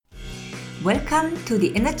Welcome to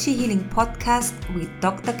the Energy Healing Podcast with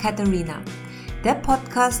Dr. Katharina, the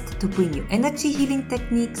podcast to bring you energy healing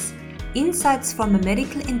techniques, insights from a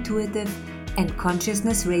medical intuitive and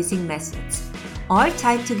consciousness raising methods, all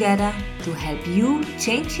tied together to help you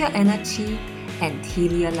change your energy and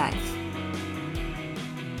heal your life.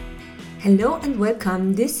 Hello and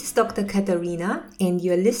welcome. This is Dr. Katharina and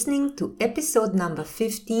you're listening to episode number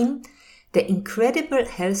 15, The Incredible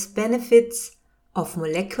Health Benefits of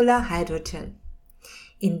Molecular Hydrogen.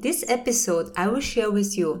 In this episode, I will share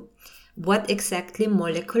with you what exactly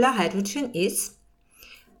molecular hydrogen is,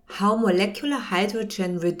 how molecular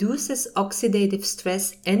hydrogen reduces oxidative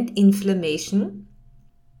stress and inflammation.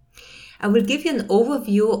 I will give you an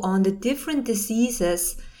overview on the different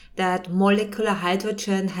diseases that molecular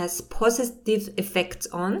hydrogen has positive effects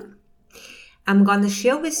on. I'm going to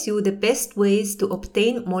share with you the best ways to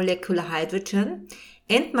obtain molecular hydrogen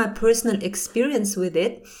and my personal experience with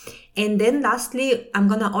it. And then lastly, I'm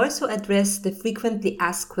going to also address the frequently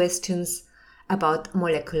asked questions about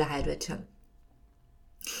molecular hydrogen.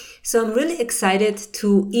 So I'm really excited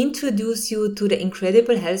to introduce you to the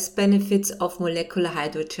incredible health benefits of molecular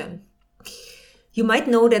hydrogen. You might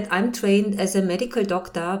know that I'm trained as a medical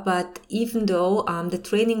doctor, but even though the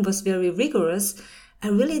training was very rigorous, I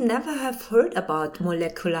really never have heard about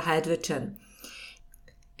molecular hydrogen.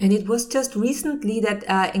 And it was just recently that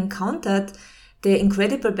I encountered the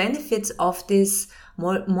incredible benefits of this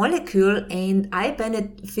molecule, and I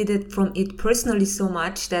benefited from it personally so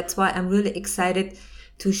much. That's why I'm really excited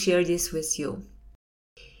to share this with you.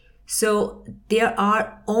 So there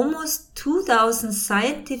are almost 2,000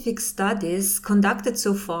 scientific studies conducted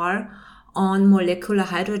so far on molecular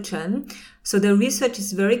hydrogen. So the research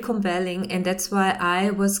is very compelling, and that's why I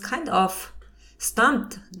was kind of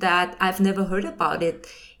stumped that I've never heard about it.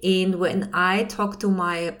 And when I talked to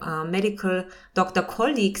my medical doctor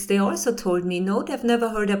colleagues, they also told me, no, they've never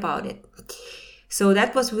heard about it. So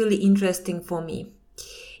that was really interesting for me.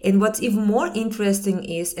 And what's even more interesting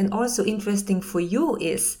is, and also interesting for you,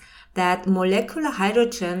 is that molecular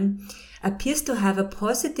hydrogen appears to have a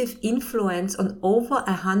positive influence on over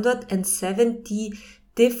 170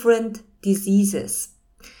 different diseases.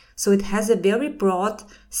 So it has a very broad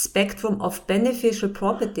spectrum of beneficial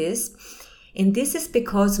properties. And this is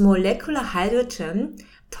because molecular hydrogen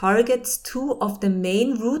targets two of the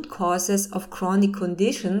main root causes of chronic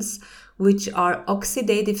conditions, which are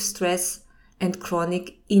oxidative stress and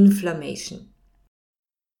chronic inflammation.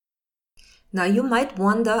 Now you might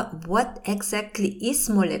wonder, what exactly is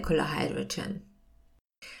molecular hydrogen?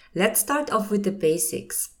 Let's start off with the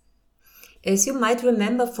basics. As you might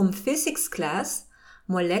remember from physics class,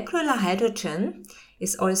 molecular hydrogen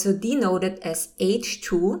is also denoted as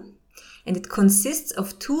H2, and it consists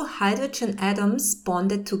of two hydrogen atoms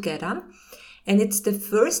bonded together, and it's the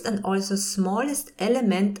first and also smallest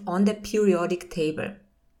element on the periodic table.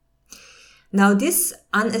 Now this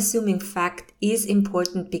unassuming fact is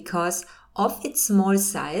important because of its small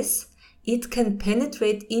size, it can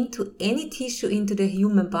penetrate into any tissue into the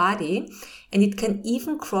human body, and it can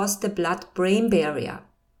even cross the blood-brain barrier.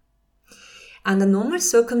 Under normal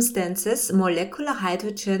circumstances, molecular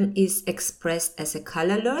hydrogen is expressed as a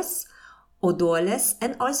colorless, odorless,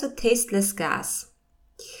 and also tasteless gas.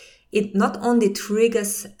 It not only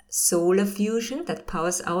triggers solar fusion that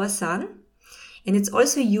powers our sun, and it's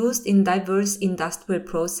also used in diverse industrial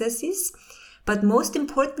processes, but most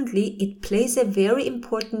importantly, it plays a very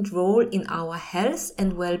important role in our health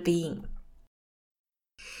and well-being.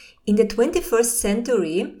 In the 21st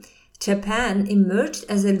century, Japan emerged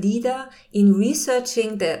as a leader in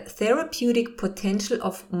researching the therapeutic potential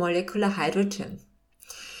of molecular hydrogen.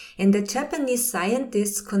 And the Japanese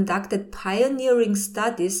scientists conducted pioneering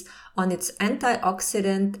studies on its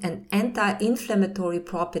antioxidant and anti-inflammatory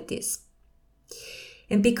properties.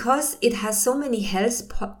 And because it has so many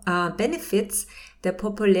health benefits, the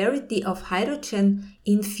popularity of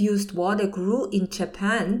hydrogen-infused water grew in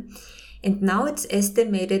Japan, and now it's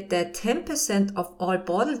estimated that 10% of all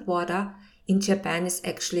bottled water in Japan is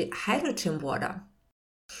actually hydrogen water.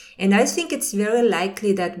 And I think it's very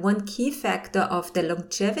likely that one key factor of the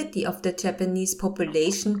longevity of the Japanese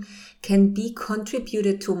population can be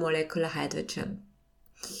contributed to molecular hydrogen.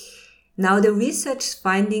 Now, the research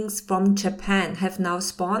findings from Japan have now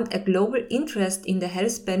spawned a global interest in the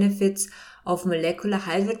health benefits of molecular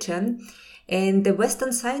hydrogen, and the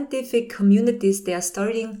Western scientific communities, they are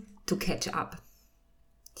starting to catch up.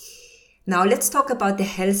 Now, let's talk about the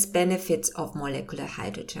health benefits of molecular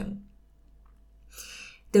hydrogen.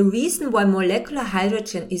 The reason why molecular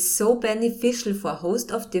hydrogen is so beneficial for a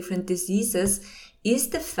host of different diseases is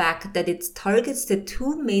the fact that it targets the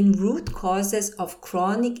two main root causes of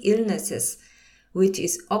chronic illnesses, which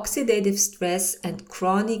is oxidative stress and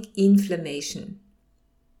chronic inflammation.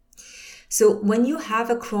 So when you have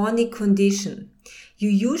a chronic condition, you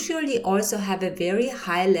usually also have a very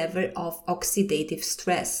high level of oxidative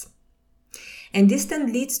stress. And this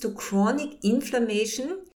then leads to chronic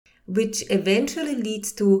inflammation, which eventually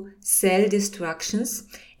leads to cell destructions,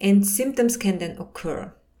 and symptoms can then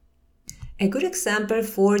occur. A good example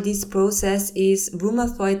for this process is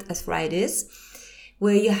rheumatoid arthritis,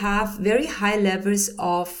 where you have very high levels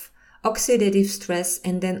of oxidative stress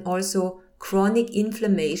and then also chronic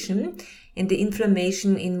inflammation. And the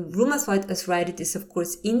inflammation in rheumatoid arthritis is, of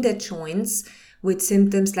course, in the joints with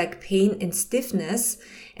symptoms like pain and stiffness,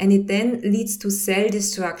 and it then leads to cell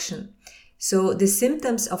destruction. So the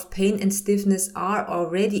symptoms of pain and stiffness are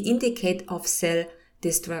already indicate of cell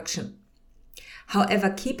destruction. However,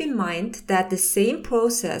 keep in mind that the same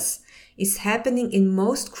process is happening in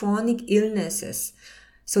most chronic illnesses.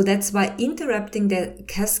 So that's why interrupting the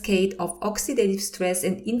cascade of oxidative stress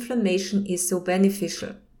and inflammation is so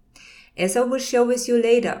beneficial. As I will share with you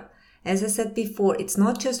later, as I said before, it's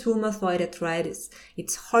not just rheumatoid arthritis,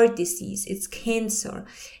 it's heart disease, it's cancer,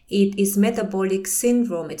 it is metabolic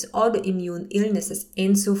syndrome, it's autoimmune illnesses,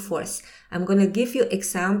 and so forth. I'm going to give you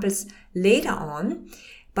examples later on.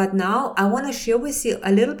 But now I want to share with you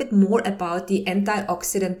a little bit more about the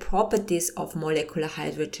antioxidant properties of molecular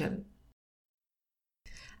hydrogen.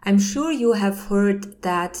 I'm sure you have heard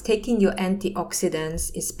that taking your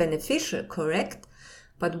antioxidants is beneficial, correct?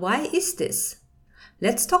 But why is this?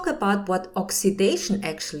 Let's talk about what oxidation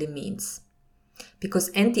actually means.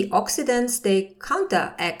 Because antioxidants, they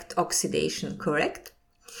counteract oxidation, correct?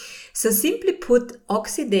 So simply put,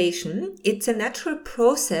 oxidation, it's a natural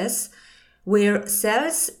process where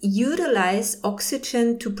cells utilize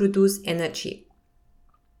oxygen to produce energy.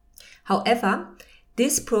 However,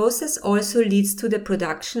 this process also leads to the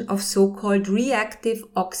production of so-called reactive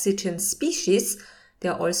oxygen species. They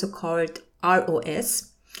are also called ROS.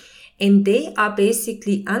 And they are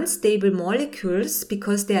basically unstable molecules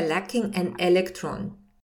because they are lacking an electron.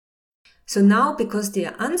 So now, because they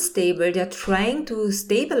are unstable, they are trying to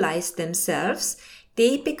stabilize themselves.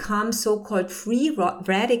 They become so-called free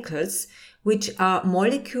radicals, which are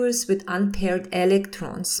molecules with unpaired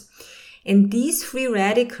electrons. And these free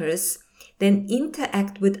radicals then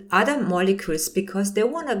interact with other molecules because they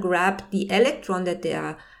want to grab the electron that they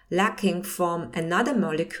are lacking from another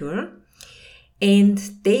molecule. And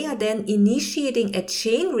they are then initiating a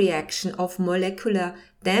chain reaction of molecular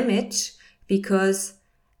damage because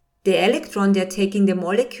the electron they're taking the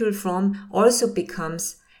molecule from also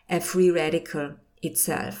becomes a free radical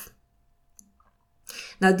itself.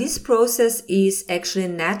 Now, this process is actually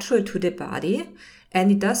natural to the body,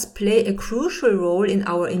 and it does play a crucial role in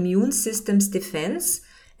our immune system's defense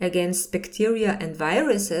against bacteria and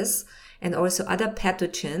viruses and also other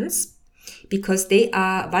pathogens because they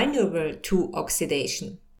are vulnerable to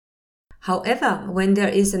oxidation. However, when there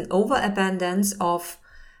is an overabundance of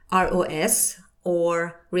ROS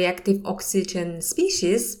or reactive oxygen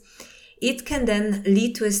species, it can then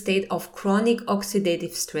lead to a state of chronic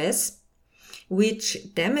oxidative stress,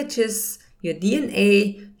 which damages your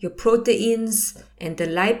DNA, your proteins, and the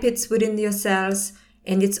lipids within your cells,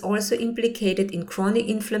 and it's also implicated in chronic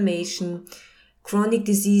inflammation, chronic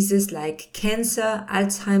diseases like cancer,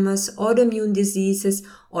 Alzheimer's, autoimmune diseases,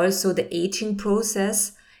 also the aging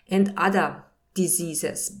process, and other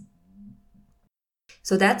diseases.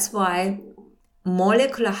 So that's why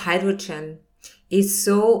molecular hydrogen is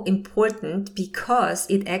so important because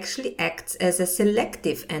it actually acts as a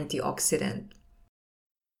selective antioxidant.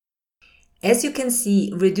 As you can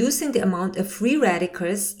see, reducing the amount of free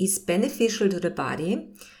radicals is beneficial to the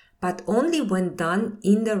body, but only when done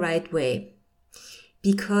in the right way.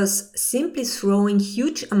 Because simply throwing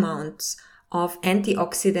huge amounts of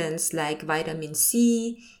antioxidants like vitamin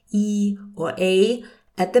C, E, or A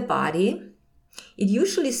at the body, it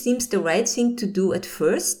usually seems the right thing to do at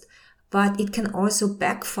first, but it can also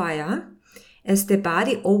backfire as the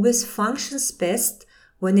body always functions best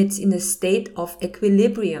when it's in a state of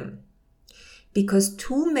equilibrium. Because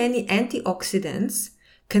too many antioxidants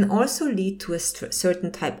can also lead to a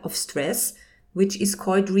certain type of stress, which is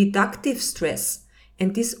called reductive stress.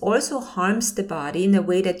 And this also harms the body in a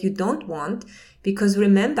way that you don't want, because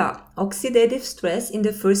remember, oxidative stress in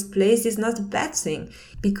the first place is not a bad thing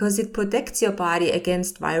because it protects your body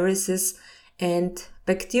against viruses and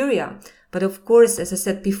bacteria. But of course, as I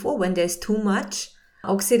said before, when there's too much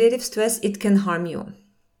oxidative stress, it can harm you.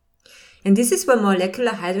 And this is where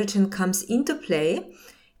molecular hydrogen comes into play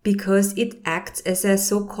because it acts as a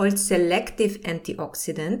so-called selective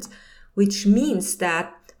antioxidant, which means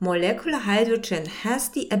that molecular hydrogen has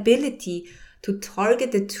the ability to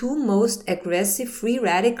target the two most aggressive free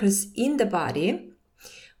radicals in the body,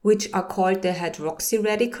 which are called the hydroxy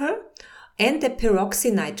radical and the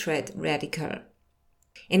peroxynitride radical.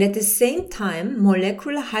 And at the same time,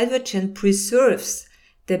 molecular hydrogen preserves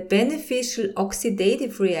the beneficial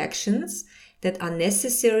oxidative reactions that are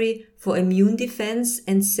necessary for immune defense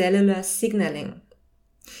and cellular signaling.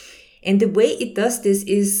 And the way it does this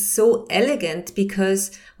is so elegant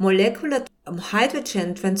because molecular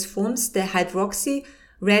hydrogen transforms the hydroxy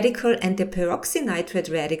radical and the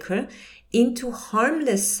peroxynitride radical into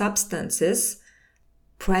harmless substances,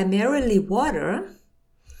 primarily water,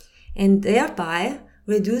 and thereby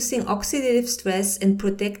reducing oxidative stress and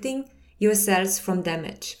protecting your cells from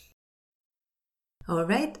damage.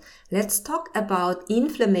 Alright, let's talk about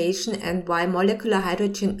inflammation and why molecular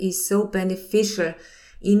hydrogen is so beneficial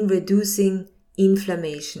in reducing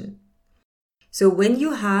inflammation. So when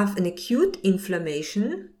you have an acute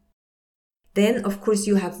inflammation, then of course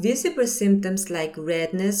you have visible symptoms like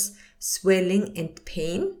redness, swelling and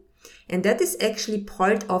pain. And that is actually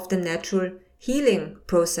part of the natural healing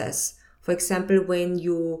process. For example, when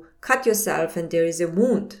you cut yourself and there is a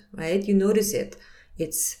wound, right? You notice it.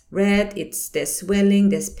 It's red, there's swelling,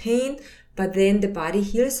 there's pain, but then the body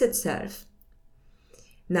heals itself.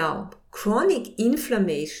 Now, chronic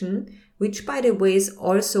inflammation, which by the way is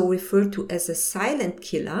also referred to as a silent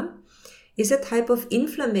killer, is a type of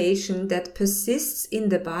inflammation that persists in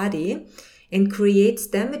the body and creates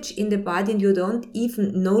damage in the body and you don't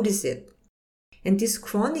even notice it. And this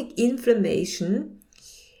chronic inflammation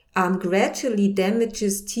gradually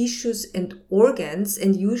damages tissues and organs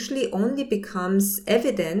and usually only becomes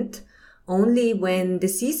evident only when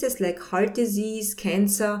diseases like heart disease,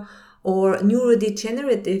 cancer, or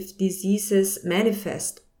neurodegenerative diseases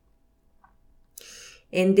manifest.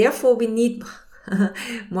 And therefore we need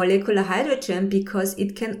molecular hydrogen because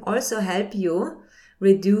it can also help you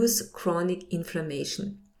reduce chronic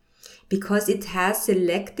inflammation. Because it has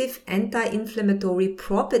selective anti-inflammatory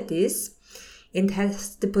properties and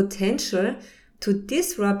has the potential to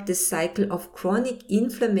disrupt the cycle of chronic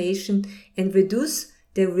inflammation and reduce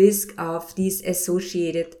the risk of these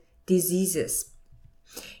associated diseases.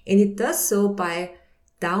 And it does so by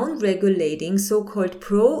downregulating so-called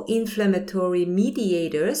pro-inflammatory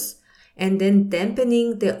mediators and then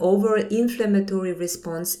dampening the overall inflammatory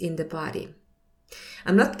response in the body.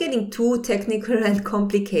 I'm not getting too technical and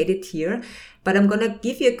complicated here, but I'm going to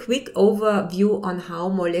give you a quick overview on how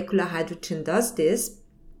molecular hydrogen does this.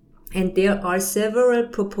 And there are several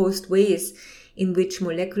proposed ways in which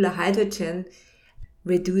molecular hydrogen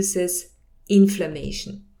reduces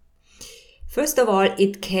inflammation. First of all,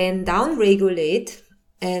 it can downregulate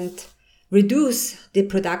and reduce the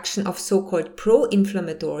production of so-called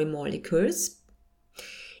pro-inflammatory molecules.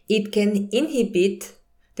 It can inhibit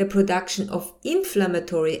the production of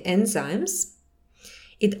inflammatory enzymes.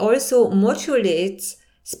 It also modulates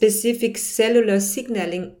specific cellular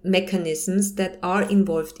signaling mechanisms that are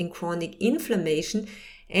involved in chronic inflammation.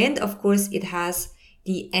 And of course, it has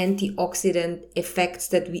the antioxidant effects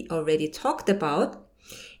that we already talked about.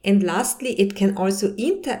 And lastly, it can also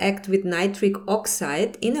interact with nitric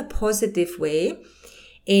oxide in a positive way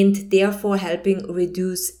and therefore helping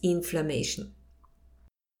reduce inflammation.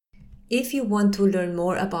 If you want to learn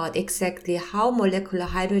more about exactly how molecular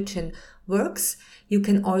hydrogen works, you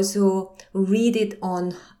can also read it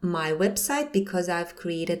on my website because I've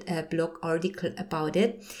created a blog article about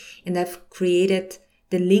it and I've created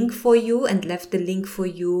the link for you and left the link for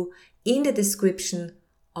you in the description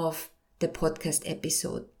of the podcast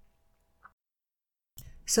episode.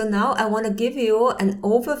 So now I want to give you an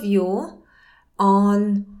overview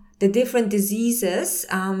on the different diseases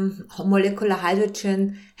molecular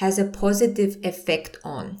hydrogen has a positive effect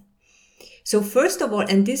on. So first of all,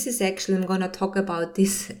 and this is actually, I'm going to talk about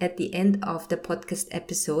this at the end of the podcast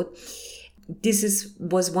episode. This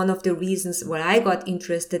was one of the reasons why I got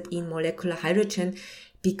interested in molecular hydrogen,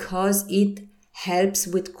 because it helps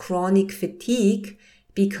with chronic fatigue,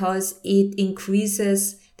 because it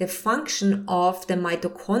increases the function of the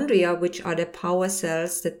mitochondria, which are the power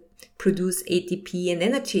cells that produce ATP and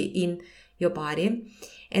energy in your body.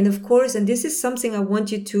 And of course, and this is something I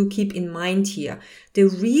want you to keep in mind here, the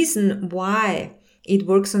reason why it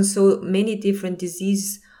works on so many different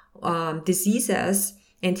diseases,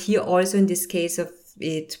 and here also in this case of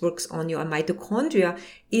it works on your mitochondria,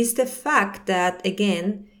 is the fact that,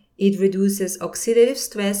 again, it reduces oxidative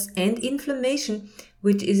stress and inflammation,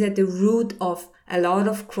 which is at the root of a lot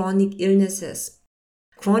of chronic illnesses.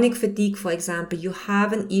 chronic fatigue, for example, you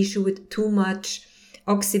have an issue with too much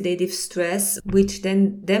oxidative stress, which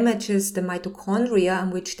then damages the mitochondria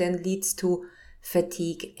and which then leads to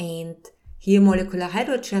fatigue. And here molecular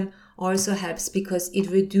hydrogen also helps because it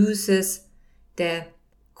reduces the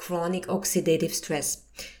chronic oxidative stress.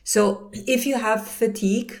 So if you have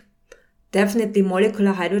fatigue, definitely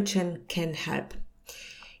molecular hydrogen can help.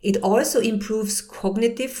 It also improves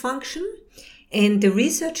cognitive function, and the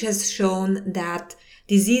research has shown that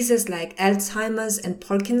diseases like Alzheimer's and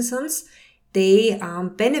Parkinson's, they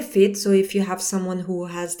benefit. So if you have someone who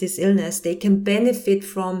has this illness, they can benefit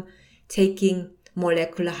from taking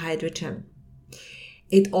molecular hydrogen.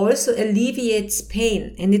 It also alleviates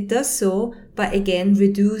pain, and it does so by, again,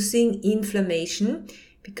 reducing inflammation,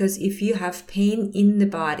 because if you have pain in the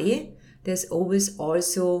body, there's always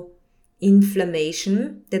also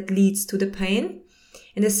inflammation that leads to the pain,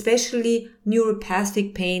 and especially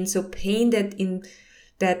neuropathic pain, so pain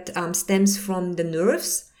that stems from the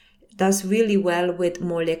nerves, does really well with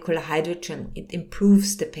molecular hydrogen. It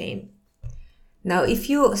improves the pain. Now, if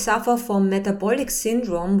you suffer from metabolic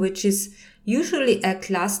syndrome, which is usually a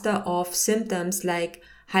cluster of symptoms like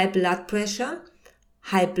high blood pressure,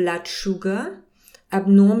 high blood sugar,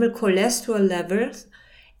 abnormal cholesterol levels,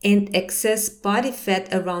 and excess body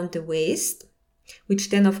fat around the waist, which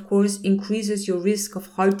then of course increases your risk of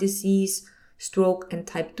heart disease, stroke, and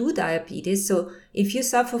type 2 diabetes. So if you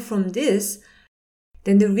suffer from this,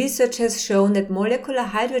 then the research has shown that molecular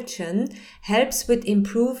hydrogen helps with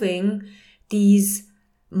improving these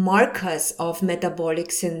markers of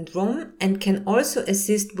metabolic syndrome and can also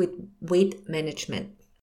assist with weight management.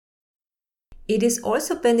 It is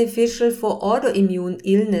also beneficial for autoimmune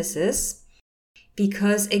illnesses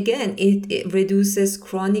because, again, it reduces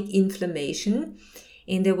chronic inflammation.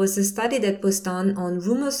 And there was a study that was done on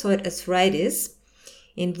rheumatoid arthritis.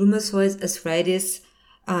 In rheumatoid arthritis,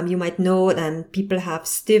 you might know that people have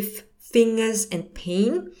stiff fingers and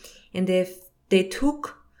pain. And they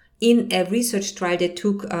took, in a research trial, they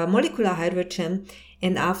took molecular hydrogen,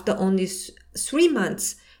 and after only 3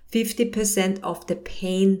 months, 50% of the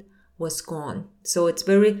pain was gone. So it's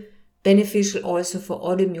very beneficial also for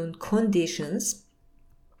autoimmune conditions.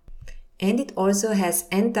 And it also has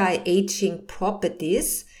anti-aging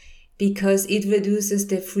properties because it reduces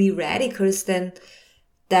the free radicals then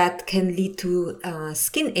that can lead to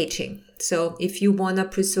skin aging. So if you want to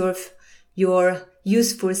preserve your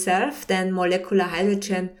youthful self, then molecular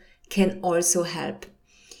hydrogen can also help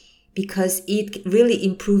because it really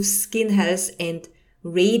improves skin health and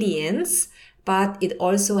radiance, but it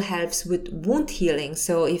also helps with wound healing.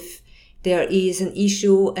 So if there is an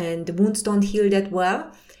issue and the wounds don't heal that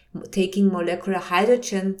well, taking molecular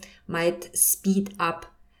hydrogen might speed up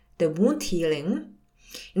the wound healing.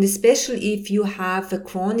 And especially if you have a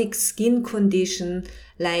chronic skin condition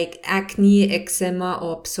like acne, eczema,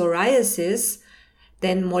 or psoriasis,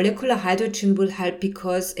 then molecular hydrogen will help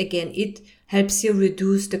because, again, it helps you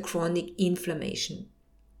reduce the chronic inflammation.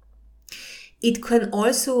 It can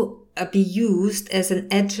also be used as an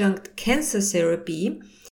adjunct cancer therapy,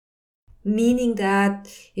 meaning that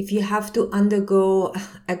if you have to undergo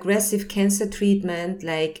aggressive cancer treatment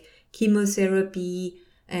like chemotherapy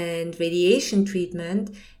and radiation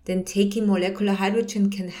treatment, then taking molecular hydrogen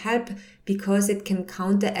can help because it can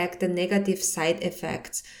counteract the negative side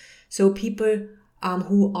effects. So people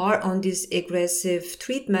who are on these aggressive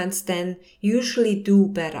treatments then usually do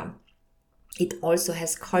better. It also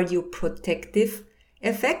has cardioprotective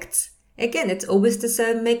effects. Again, it's always the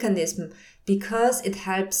same mechanism because it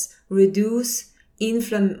helps reduce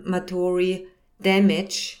inflammatory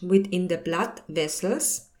damage within the blood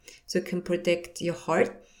vessels. So it can protect your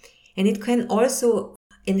heart. And it can also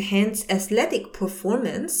enhance athletic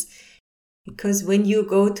performance because when you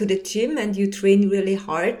go to the gym and you train really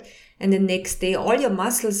hard and the next day all your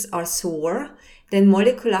muscles are sore, then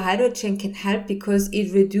molecular hydrogen can help because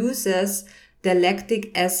it reduces the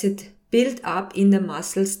lactic acid built up in the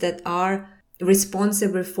muscles that are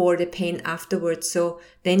responsible for the pain afterwards. So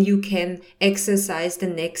then you can exercise the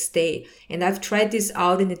next day. And I've tried this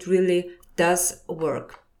out and it really does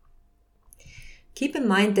work. Keep in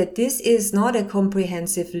mind that this is not a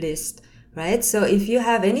comprehensive list, right? So if you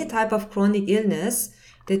have any type of chronic illness,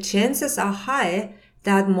 the chances are high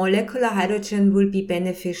that molecular hydrogen will be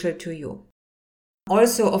beneficial to you.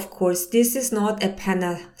 Also, of course, this is not a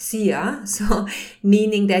panacea, so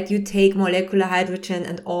meaning that you take molecular hydrogen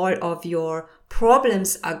and all of your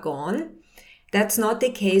problems are gone. That's not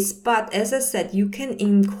the case, but as I said, you can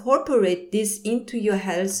incorporate this into your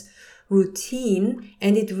health routine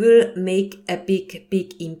and it will make a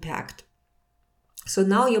big impact. So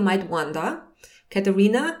now you might wonder,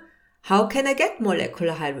 Katharina, how can I get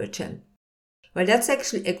molecular hydrogen? Well, that's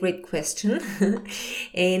actually a great question.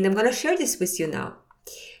 And I'm going to share this with you now.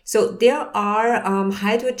 So there are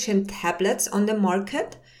hydrogen tablets on the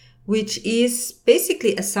market, which is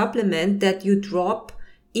basically a supplement that you drop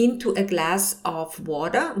into a glass of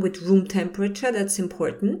water with room temperature. That's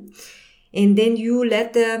important. And then you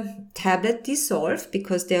let the tablet dissolve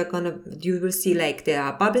because you will see like there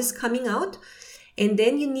are bubbles coming out. And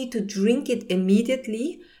then you need to drink it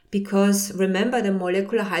immediately because remember the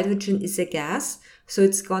molecular hydrogen is a gas. So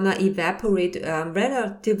it's gonna evaporate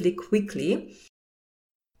relatively quickly.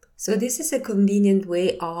 So this is a convenient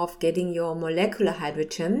way of getting your molecular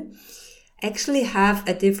hydrogen. I actually have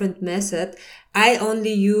a different method. I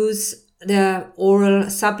only use the oral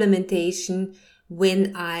supplementation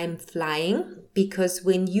when I'm flying, because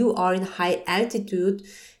when you are in high altitude,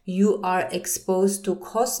 you are exposed to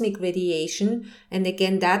cosmic radiation. And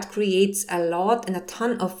again, that creates a lot and a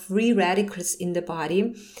ton of free radicals in the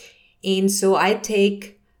body. And so I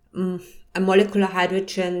take a molecular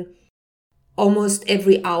hydrogen almost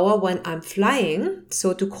every hour when I'm flying.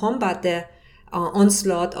 So to combat the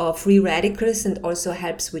onslaught of free radicals, and also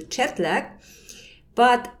helps with jet lag.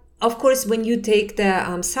 But of course, when you take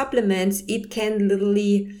the supplements, it can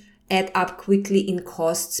literally add up quickly in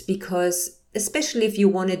costs, because especially if you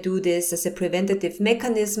want to do this as a preventative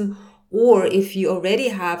mechanism, or if you already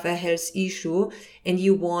have a health issue and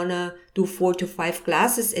you want to do 4 to 5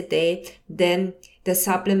 glasses a day, then the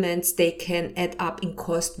supplements, they can add up in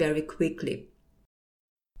cost very quickly.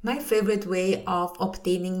 My favorite way of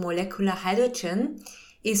obtaining molecular hydrogen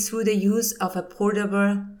is through the use of a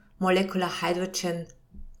portable molecular hydrogen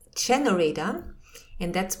generator.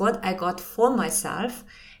 And that's what I got for myself.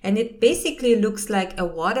 And it basically looks like a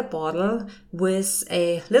water bottle with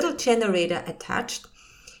a little generator attached.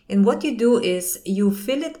 And what you do is you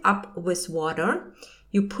fill it up with water,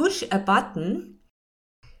 you push a button,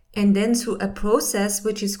 and then through a process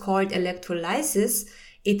which is called electrolysis,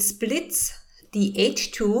 it splits the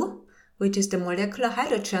H2, which is the molecular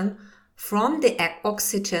hydrogen, from the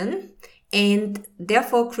oxygen, and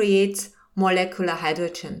therefore creates molecular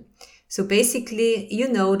hydrogen. So basically, you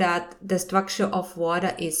know that the structure of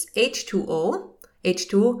water is H2O,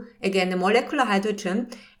 H2, again, the molecular hydrogen,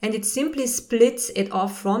 and it simply splits it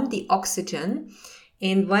off from the oxygen.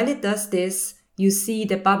 And while it does this, you see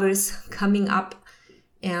the bubbles coming up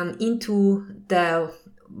into the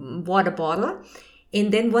water bottle.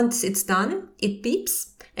 And then once it's done, it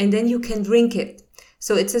beeps, and then you can drink it.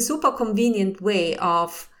 So it's a super convenient way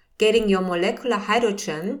of getting your molecular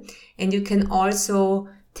hydrogen, and you can also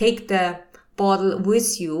take the bottle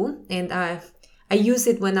with you. And I use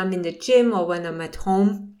it when I'm in the gym or when I'm at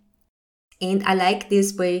home. And I like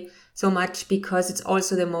this way so much because it's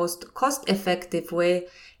also the most cost-effective way,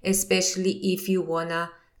 especially if you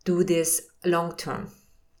wanna do this long term.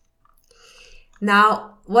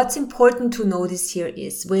 Now, what's important to notice here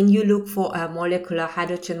is when you look for a molecular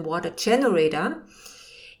hydrogen water generator,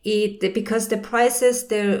 because the prices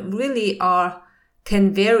there really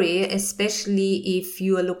can vary, especially if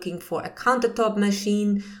you are looking for a countertop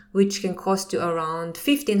machine, which can cost you around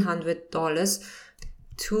 $1,500,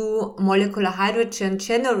 to molecular hydrogen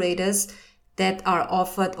generators that are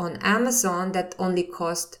offered on Amazon that only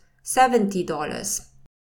cost $70.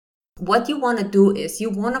 What you want to do is you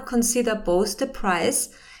want to consider both the price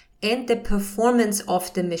and the performance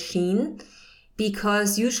of the machine,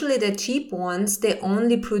 because usually the cheap ones, they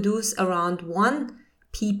only produce around 1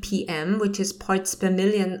 ppm, which is parts per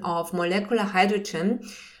million of molecular hydrogen,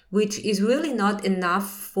 which is really not enough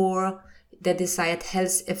for the desired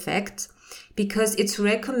health effect, because it's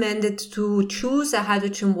recommended to choose a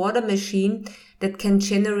hydrogen water machine that can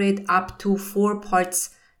generate up to 4 parts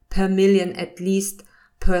per million at least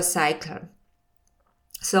per cycle.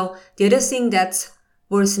 So the other thing that's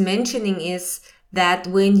worth mentioning is that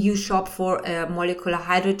when you shop for a molecular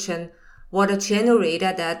hydrogen water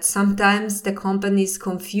generator, that sometimes the companies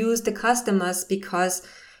confuse the customers, because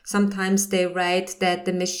sometimes they write that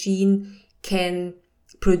the machine can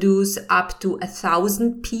produce up to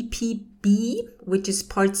 1,000 ppb, which is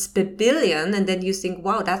parts per billion. And then you think,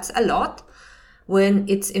 wow, that's a lot, when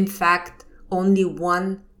it's in fact only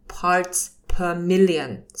 1 parts per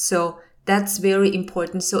million. So that's very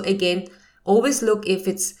important. So again, always look if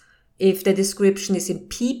the description is in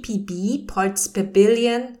ppb, parts per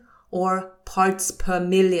billion, or parts per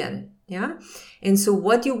million. Yeah. And so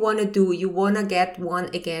what you want to do, you want to get one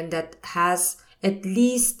again that has at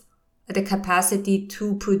least the capacity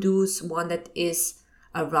to produce one that is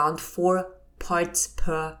around 4 parts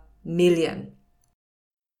per million.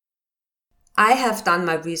 I have done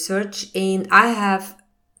my research and I have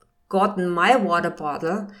gotten my water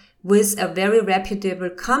bottle with a very reputable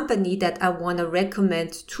company that I want to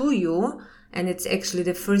recommend to you. And it's actually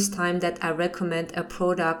the first time that I recommend a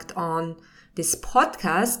product on this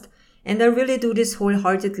podcast. And I really do this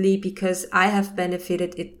wholeheartedly because I have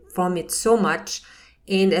benefited from it so much.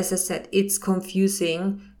 And as I said, it's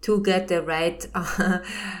confusing to get the right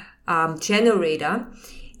generator.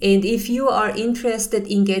 And if you are interested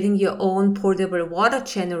in getting your own portable water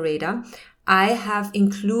generator, I have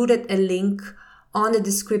included a link on the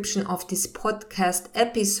description of this podcast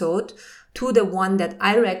episode to the one that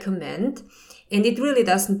I recommend. And it really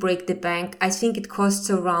doesn't break the bank. I think it costs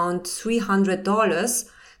around $300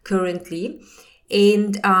 currently.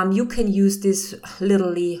 And you can use this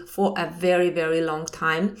literally for a very, very long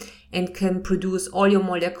time and can produce all your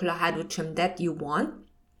molecular hydrogen that you want.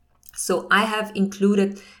 So I have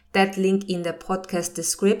included that link in the podcast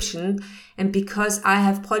description. And because I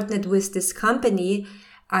have partnered with this company,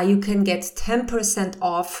 you can get 10%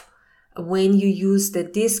 off when you use the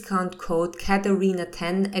discount code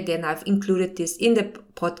Katarina10. Again, I've included this in the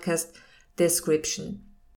podcast description.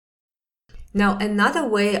 Now, another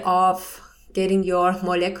way of getting your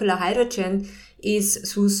molecular hydrogen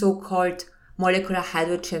is through so-called molecular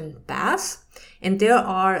hydrogen baths. And there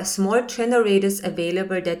are small generators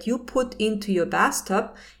available that you put into your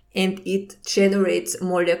bathtub and it generates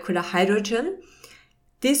molecular hydrogen.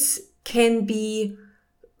 This can be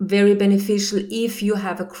very beneficial if you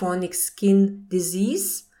have a chronic skin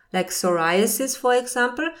disease, like psoriasis, for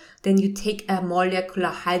example. Then you take a molecular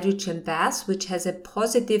hydrogen bath, which has a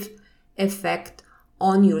positive effect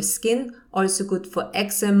on your skin, also good for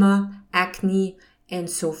eczema, acne, and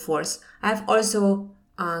so forth. I've also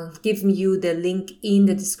given you the link in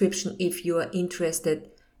the description if you are interested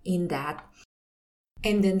in that.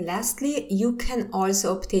 And then lastly, you can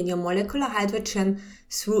also obtain your molecular hydrogen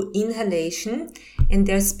through inhalation, and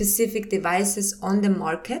there are specific devices on the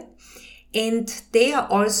market, and they are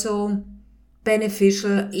also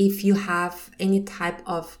beneficial if you have any type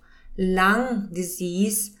of lung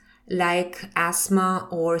disease like asthma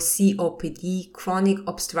or COPD, chronic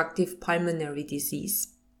obstructive pulmonary disease.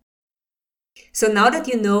 So now that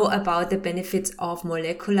you know about the benefits of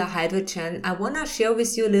molecular hydrogen, I want to share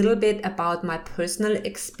with you a little bit about my personal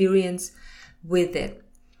experience with it.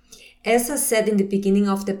 As I said in the beginning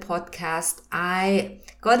of the podcast, I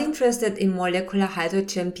got interested in molecular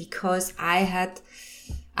hydrogen because I had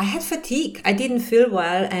fatigue. I didn't feel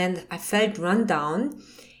well and I felt run down.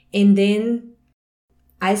 And then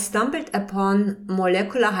I stumbled upon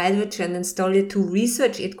molecular hydrogen and started to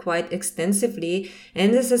research it quite extensively.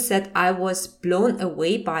 And as I said, I was blown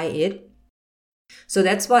away by it. So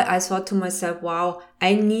that's why I thought to myself, wow,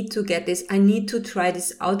 I need to get this. I need to try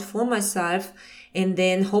this out for myself. And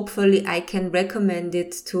then hopefully I can recommend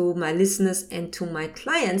it to my listeners and to my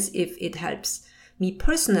clients if it helps me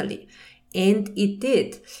personally. And it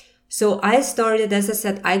did. So I started, as I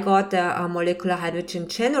said, I got a molecular hydrogen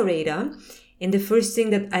generator. And the first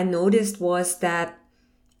thing that I noticed was that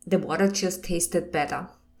the water just tasted better.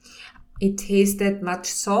 It tasted much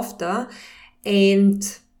softer.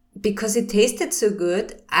 And because it tasted so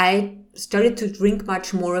good, I started to drink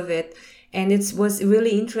much more of it. And it was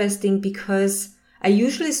really interesting because I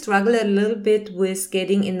usually struggle a little bit with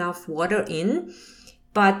getting enough water in.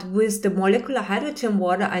 But with the molecular hydrogen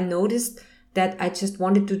water, I noticed that I just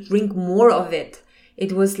wanted to drink more of it.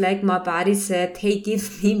 It was like my body said, hey,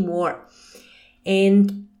 give me more.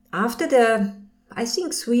 And after I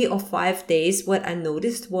think 3 or 5 days, what I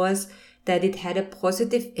noticed was that it had a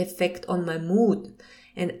positive effect on my mood.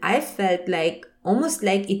 And I felt almost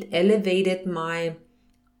like it elevated my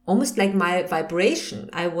vibration.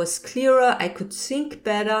 I was clearer, I could think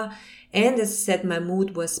better, and as I said, my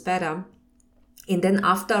mood was better. And then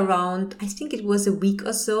after around, I think it was a week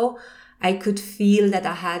or so, I could feel that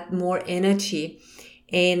I had more energy.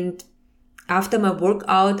 And after my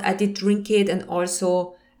workout, I did drink it, and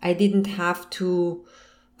also I didn't have to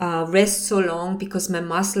rest so long because my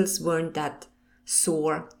muscles weren't that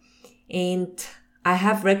sore. And I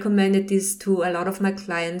have recommended this to a lot of my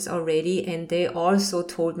clients already, and they also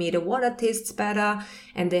told me the water tastes better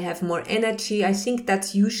and they have more energy. I think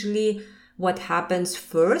that's usually what happens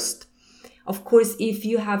first. Of course, if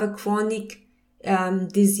you have a chronic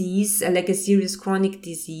disease, like a serious chronic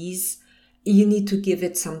disease, you need to give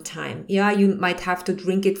it some time. Yeah, you might have to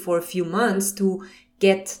drink it for a few months to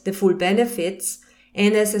get the full benefits.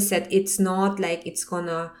 And as I said, it's not like it's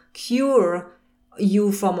gonna cure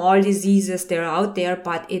you from all diseases that are out there,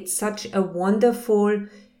 but it's such a wonderful,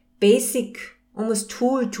 basic, almost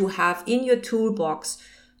tool to have in your toolbox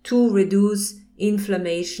to reduce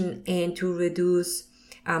inflammation and to reduce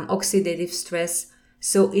oxidative stress.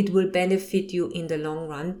 So it will benefit you in the long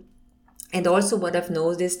run. And also what I've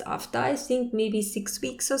noticed after, I think maybe 6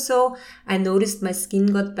 weeks or so, I noticed my skin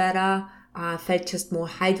got better. I felt just more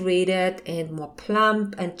hydrated and more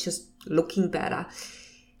plump and just looking better.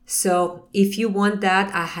 So if you want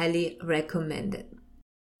that, I highly recommend it.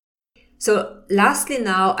 So lastly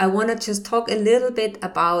now, I want to just talk a little bit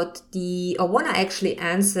about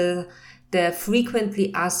answer the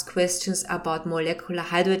frequently asked questions about molecular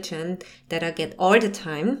hydrogen that I get all the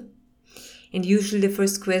time. And usually the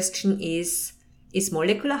first question is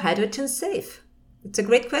molecular hydrogen safe? It's a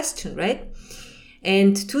great question, right?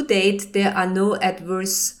 And to date, there are no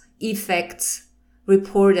adverse effects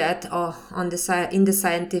reported in the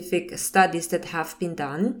scientific studies that have been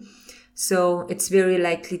done. So it's very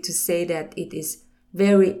likely to say that it is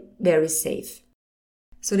very, very safe.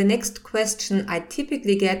 So the next question I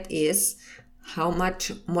typically get is, how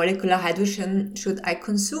much molecular hydrogen should I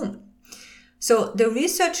consume? So the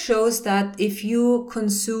research shows that if you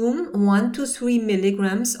consume 1 to 3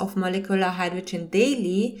 milligrams of molecular hydrogen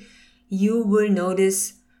daily, you will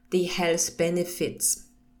notice the health benefits.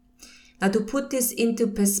 Now, to put this into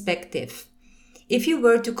perspective, if you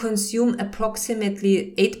were to consume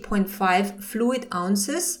approximately 8.5 fluid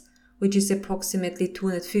ounces, which is approximately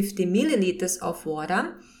 250 milliliters of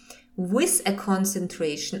water, with a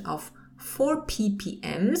concentration of 4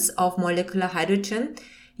 ppm of molecular hydrogen,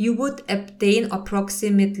 you would obtain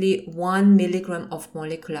approximately 1 milligram of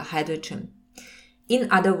molecular hydrogen.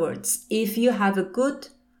 In other words, if you have a good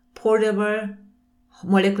portable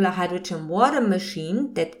molecular hydrogen water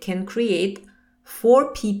machine that can create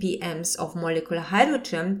 4 ppm of molecular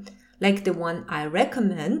hydrogen, like the one I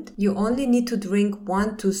recommend, you only need to drink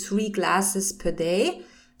 1 to 3 glasses per day.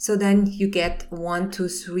 So then you get 1 to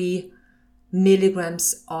 3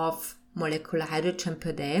 milligrams of molecular hydrogen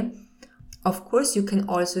per day. Of course, you can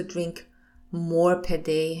also drink more per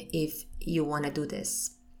day if you want to do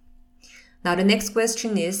this. Now, the next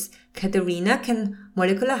question is, Katharina, can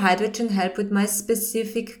molecular hydrogen help with my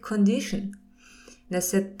specific condition? And I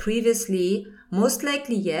said previously, most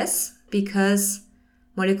likely yes, because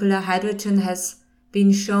molecular hydrogen has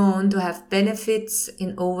been shown to have benefits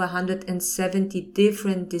in over 170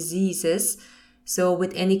 different diseases. So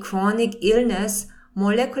with any chronic illness,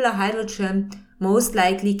 molecular hydrogen most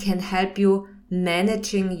likely can help you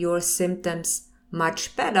managing your symptoms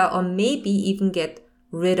much better, or maybe even get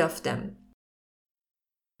rid of them.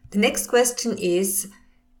 The next question is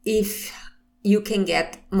if you can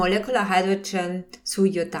get molecular hydrogen through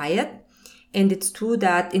your diet. And it's true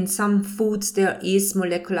that in some foods there is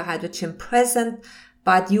molecular hydrogen present,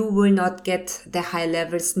 but you will not get the high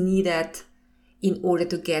levels needed in order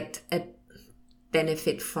to get a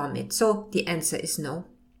benefit from it. So the answer is no.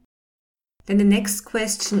 Then the next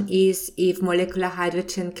question is if molecular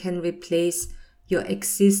hydrogen can replace your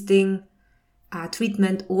existing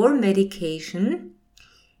treatment or medication.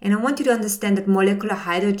 And I want you to understand that molecular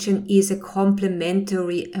hydrogen is a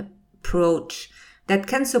complementary approach that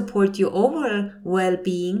can support your overall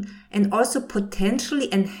well-being and also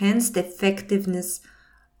potentially enhance the effectiveness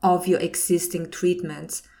of your existing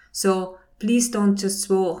treatments. So please don't just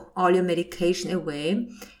throw all your medication away.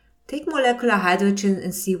 Take molecular hydrogen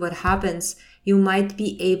and see what happens. You might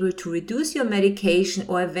be able to reduce your medication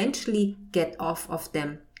or eventually get off of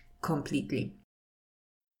them completely.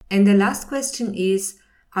 And the last question is,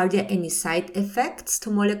 are there any side effects to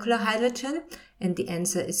molecular hydrogen? And the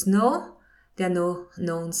answer is no. There are no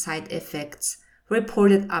known side effects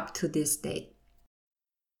reported up to this date.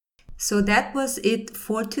 So that was it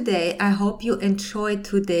for today. I hope you enjoyed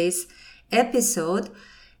today's episode,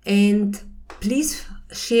 and please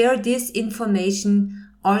share this information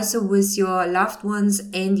also with your loved ones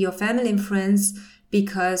and your family and friends,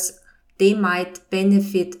 because they might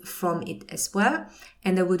benefit from it as well.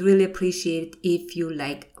 And I would really appreciate if you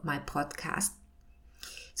like my podcast.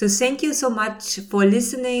 So thank you so much for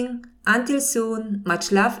listening. Until soon,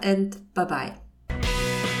 much love and bye-bye.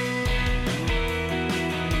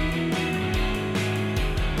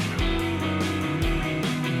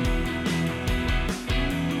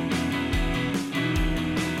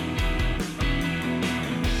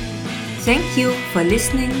 Thank you for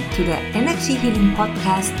listening to the Energy Healing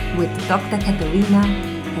Podcast with Dr. Katharina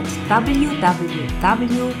at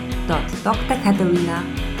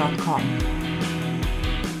www.drkatharina.com.